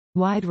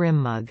Wide rim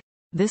mug.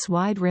 This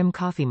wide rim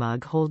coffee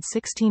mug holds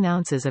 16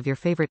 ounces of your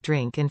favorite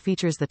drink and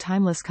features the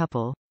timeless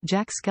couple,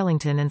 Jack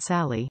Skellington and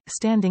Sally,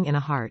 standing in a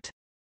heart.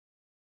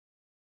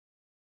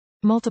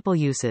 Multiple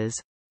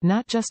uses.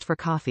 Not just for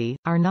coffee,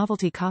 our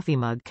novelty coffee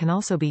mug can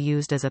also be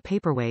used as a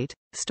paperweight,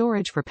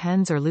 storage for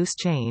pens or loose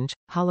change,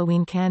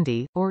 Halloween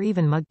candy, or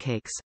even mug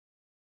cakes.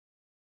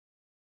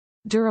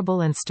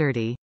 Durable and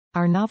sturdy.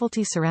 Our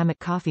novelty ceramic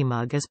coffee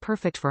mug is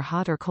perfect for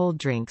hot or cold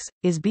drinks,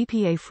 is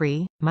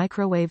BPA-free,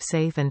 microwave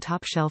safe and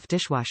top-shelf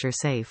dishwasher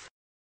safe.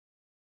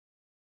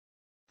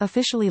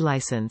 Officially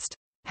licensed.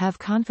 Have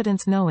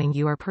confidence knowing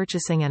you are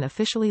purchasing an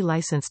officially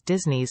licensed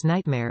Disney's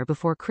Nightmare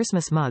Before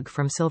Christmas mug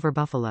from Silver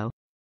Buffalo.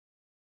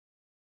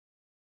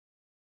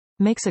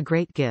 Makes a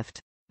great gift.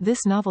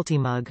 This novelty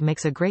mug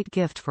makes a great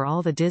gift for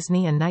all the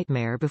Disney and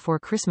Nightmare Before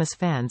Christmas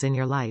fans in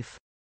your life.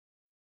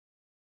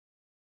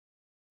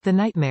 The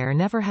nightmare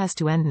never has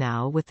to end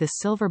now with this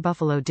Silver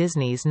Buffalo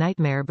Disney's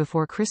Nightmare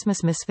Before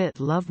Christmas Misfit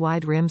Love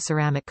Wide Rim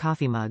Ceramic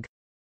Coffee Mug.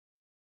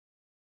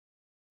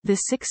 This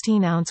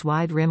 16-ounce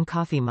wide rim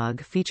coffee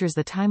mug features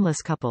the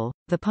timeless couple,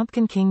 the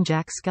Pumpkin King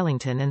Jack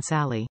Skellington and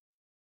Sally.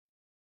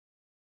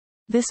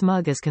 This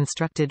mug is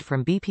constructed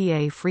from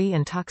BPA-free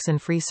and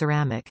toxin-free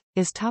ceramic,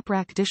 is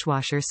top-rack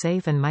dishwasher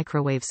safe and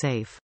microwave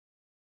safe.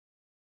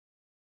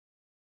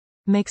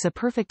 Makes a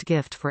perfect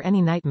gift for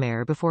any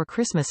Nightmare Before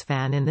Christmas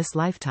fan in this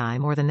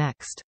lifetime or the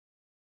next.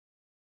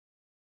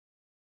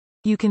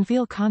 You can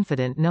feel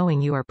confident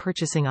knowing you are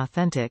purchasing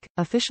authentic,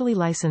 officially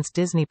licensed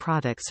Disney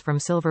products from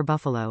Silver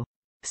Buffalo.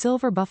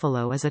 Silver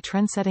Buffalo is a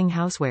trend-setting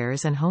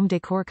housewares and home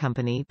decor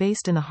company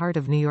based in the heart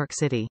of New York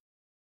City.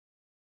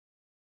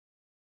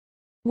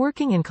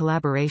 Working in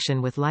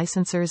collaboration with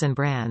licensors and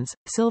brands,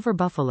 Silver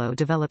Buffalo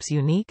develops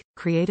unique,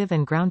 creative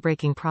and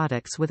groundbreaking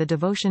products with a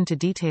devotion to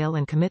detail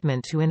and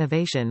commitment to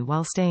innovation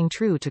while staying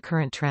true to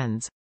current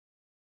trends.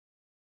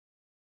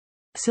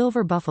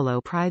 Silver Buffalo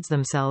prides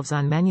themselves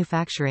on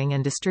manufacturing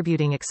and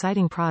distributing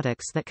exciting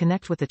products that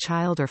connect with the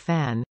child or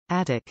fan,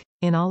 addict,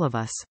 in all of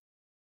us.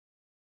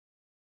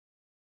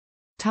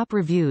 Top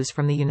reviews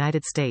from the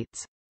United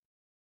States.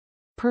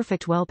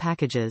 Perfect well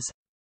packages.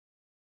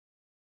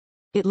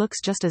 It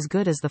looks just as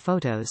good as the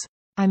photos.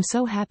 I'm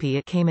so happy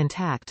it came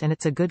intact and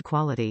it's a good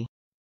quality.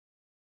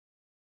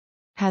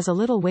 Has a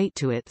little weight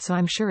to it so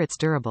I'm sure it's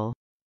durable.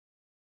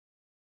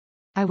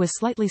 I was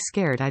slightly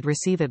scared I'd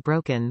receive it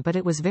broken but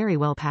it was very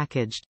well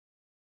packaged.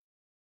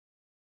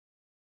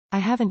 I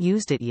haven't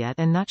used it yet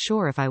and not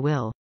sure if I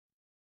will.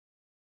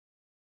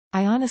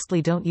 I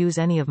honestly don't use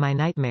any of my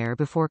Nightmare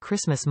Before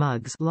Christmas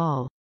mugs,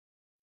 lol.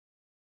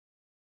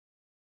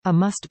 A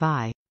must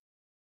buy.